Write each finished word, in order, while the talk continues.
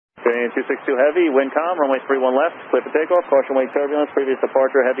Train 262 Heavy, wind calm, runway 31 left, clear for takeoff, caution wake turbulence, previous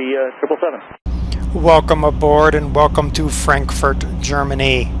departure Heavy 777. Welcome aboard and welcome to Frankfurt,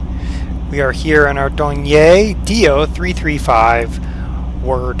 Germany. We are here in our Dornier D-335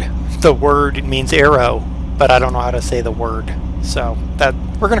 word. The word means arrow, but I don't know how to say the word, so that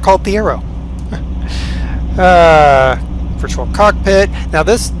we're going to call it the arrow. Virtual cockpit. Now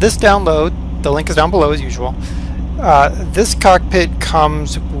this download, the link is down below as usual. This cockpit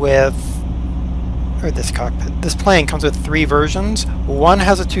comes with, this plane comes with 3 versions. One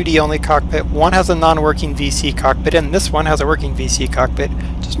has a 2D only cockpit, one has a non-working VC cockpit, and this one has a working VC cockpit.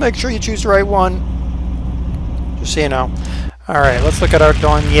 Just make sure you choose the right one, just so you know. Alright, let's look at our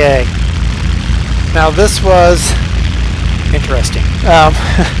Dornier. Now this was interesting.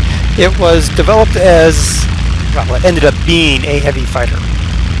 It was developed as, well, it ended up being a heavy fighter.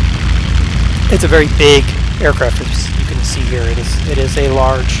 It's a very big aircraft, as you can see here. It is a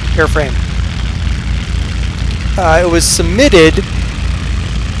large airframe. It was submitted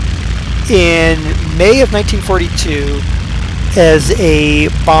in May of 1942 as a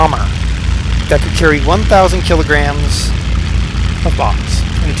bomber that could carry 1,000 kilograms of bombs,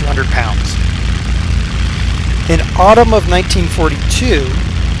 2,200 pounds. In autumn of 1942,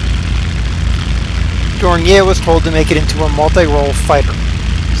 Dornier was told to make it into a multi-role fighter.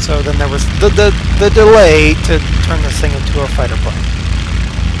 So then there was the delay to turn this thing into a fighter plane.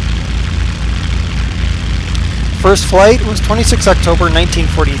 First flight was 26 October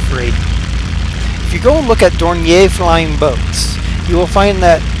 1943. If you go and look at Dornier flying boats, you will find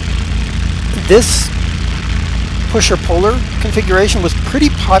that this pusher-puller configuration was pretty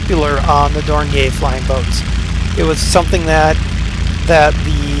popular on the Dornier flying boats. It was something that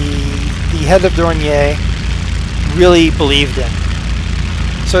the head of Dornier really believed in.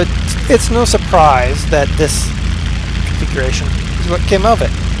 So it's no surprise that this configuration is what came of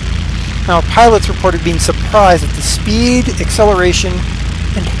it. Now, pilots reported being surprised at the speed, acceleration,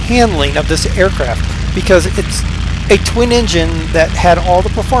 and handling of this aircraft because it's a twin engine that had all the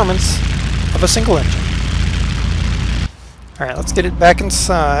performance of a single engine. Alright, let's get it back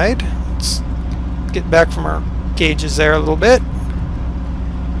inside. Let's get back from our gauges there a little bit.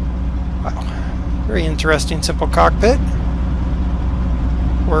 Wow. Very interesting, simple cockpit.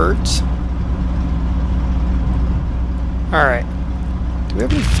 Words. Alright. Do we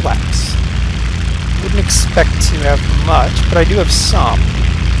have any flaps? Wouldn't expect to have much, but I do have some.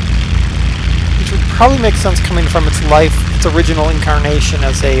 Which would probably make sense coming from its original incarnation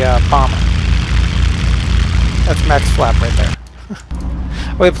as a bomber. That's max flap right there.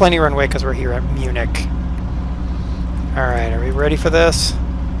 We have plenty of runway because we're here at Munich. Alright, are we ready for this?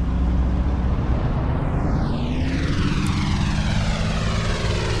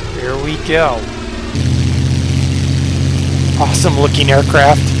 Here we go. Awesome looking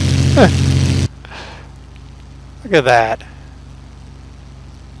aircraft. Look at that.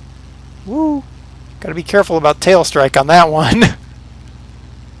 Woo! Gotta be careful about tail strike on that one.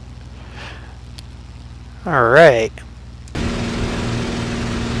 Alright.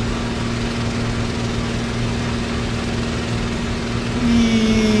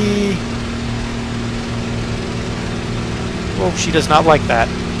 Whoa, she does not like that.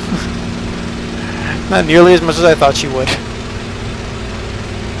 Not nearly as much as I thought she would.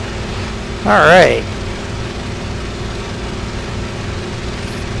 Alright.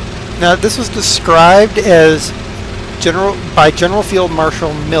 Now this was described as by General Field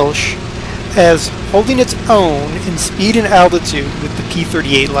Marshal Milch as holding its own in speed and altitude with the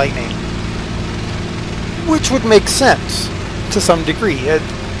P-38 Lightning. Which would make sense to some degree.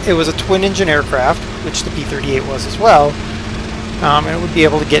 It was a twin-engine aircraft, which the P-38 was as well, and it would be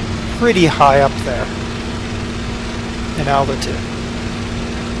able to get pretty high up there in altitude.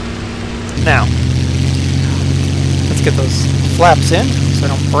 Now, let's get those flaps in so I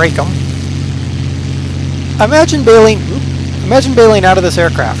don't break them. Imagine bailing out of this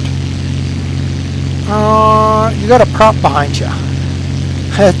aircraft. You got a prop behind you.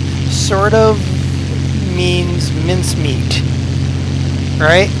 That sort of means mincemeat,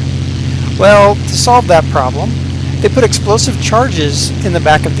 right? Well, to solve that problem, they put explosive charges in the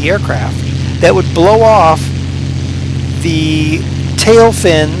back of the aircraft that would blow off the tail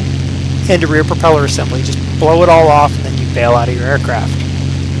fin and rear propeller assembly. Just blow it all off and then you bail out of your aircraft.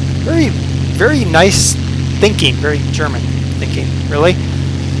 Very, very nice thinking, very German thinking, really.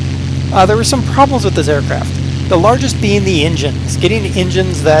 There were some problems with this aircraft. The largest being the engines. Getting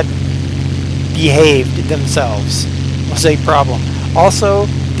engines that behaved themselves was a problem. Also,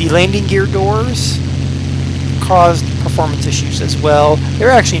 the landing gear doors caused performance issues as well. They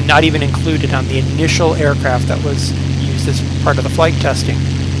were actually not even included on the initial aircraft that was used as part of the flight testing.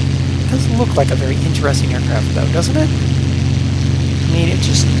 does look like a very interesting aircraft, though, doesn't it? I mean, it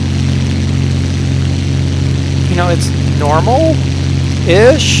just, you know, it's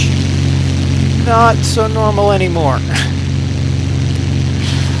normal-ish. Not so normal anymore.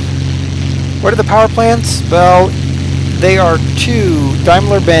 What are the power plants? Well, they are two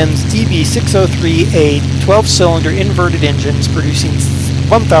Daimler-Benz DB603A 12-cylinder inverted engines producing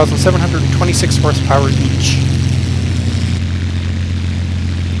 1,726 horsepower each.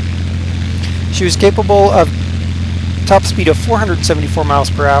 She was capable of top speed of 474 miles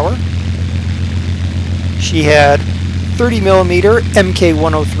per hour. She had 30mm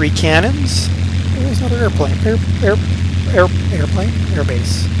Mk103 cannons. There's another airplane.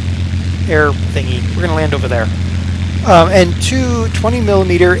 Airbase. Air thingy. We're going to land over there. And two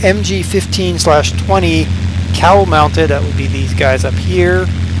 20mm MG15/20 cowl-mounted, that would be these guys up here,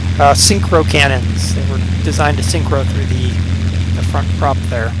 synchro cannons. They were designed to synchro through the front prop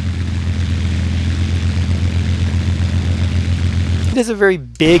there. It is a very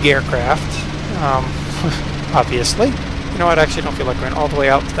big aircraft, obviously. You know what, I actually don't feel like going all the way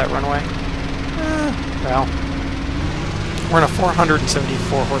out to that runway. Well, we're in a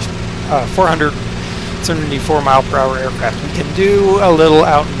 474 mile per hour aircraft. We can do a little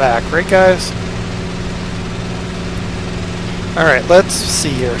out and back, right guys? Alright, let's see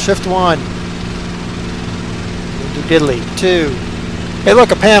here. Shift 1. Do diddly. 2. Hey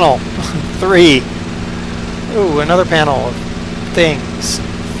look, a panel. 3. Ooh, another panel of things.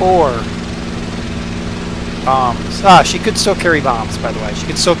 4. Bombs. Ah, she could still carry bombs, by the way. She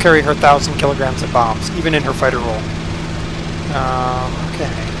could still carry her 1,000 kilograms of bombs, even in her fighter roll.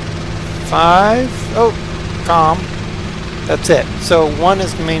 Okay. 5. Oh, comm. That's it. So 1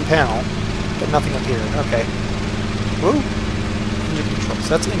 is the main panel, but nothing up here. Okay. Woo. Engine controls.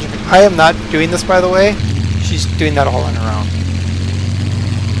 That's engine controls. I am not doing this, by the way. She's doing that all on her own.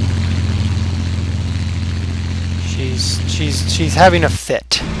 She's having a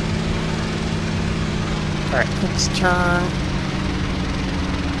fit. Alright, let's turn.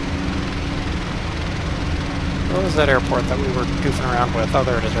 What was that airport that we were goofing around with? Oh,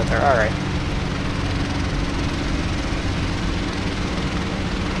 there it is right there. Alright.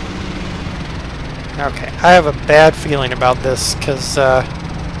 Okay, I have a bad feeling about this because,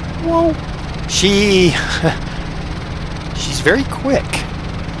 whoa, she's very quick.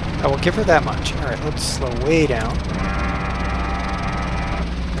 I will give her that much. Alright, let's slow way down.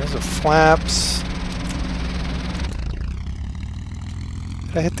 There's the flaps.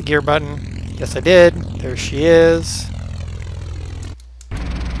 Did I hit the gear button? Yes, I did. There she is.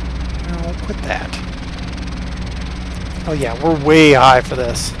 I'll quit that. Oh yeah, we're way high for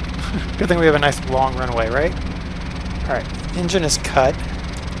this. Good thing we have a nice long runway, right? Alright, engine is cut.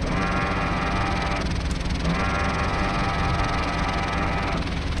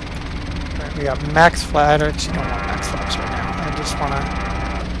 Alright, we got max flap. I actually don't want max flaps right now. I just want to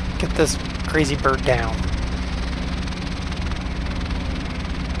get this crazy bird down.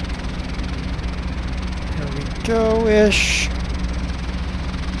 Go-ish.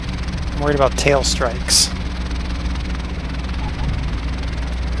 I'm worried about tail strikes.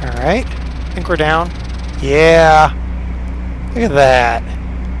 Alright. I think we're down. Yeah. Look at that.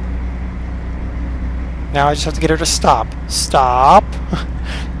 Now I just have to get her to stop. Stop.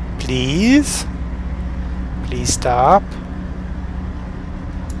 Please. Please stop.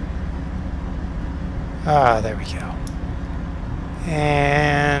 Ah, there we go.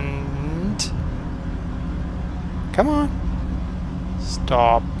 And come on.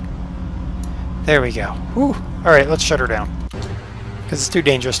 Stop. There we go. Whew. Alright, let's shut her down. Because it's too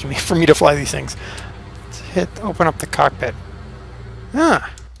dangerous to me for me to fly these things. Let's open up the cockpit.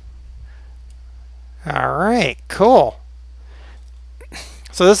 Ah. Alright, cool.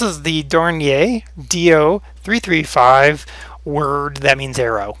 So this is the Dornier D-335 word that means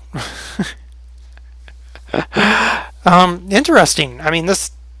arrow. Interesting. I mean,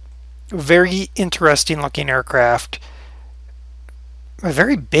 this very interesting looking aircraft.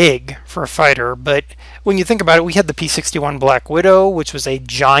 Very big for a fighter, but when you think about it, we had the P-61 Black Widow, which was a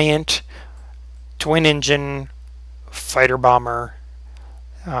giant twin-engine fighter bomber,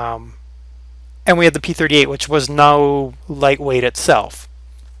 and we had the P-38, which was no lightweight itself.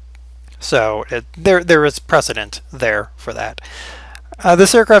 So there is precedent there for that.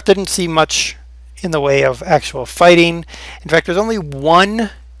 This aircraft didn't see much in the way of actual fighting. In fact, there's only one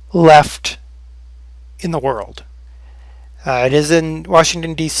left in the world. It is in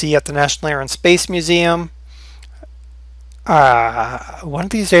Washington, D.C. at the National Air and Space Museum. One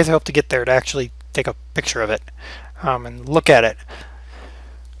of these days I hope to get there to actually take a picture of it and look at it.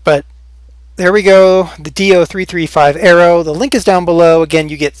 But there we go, the D-335 Arrow. The link is down below. Again,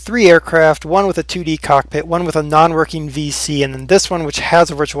 you get 3 aircraft, one with a 2D cockpit, one with a non-working VC, and then this one which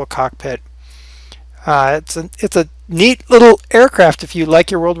has a virtual cockpit. It's a neat little aircraft if you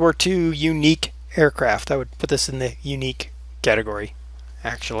like your World War II unique aircraft. I would put this in the unique category,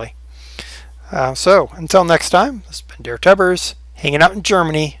 actually. So, until next time, this has been DerTebbers, hanging out in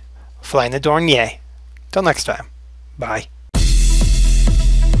Germany, flying the Dornier. Until next time, bye.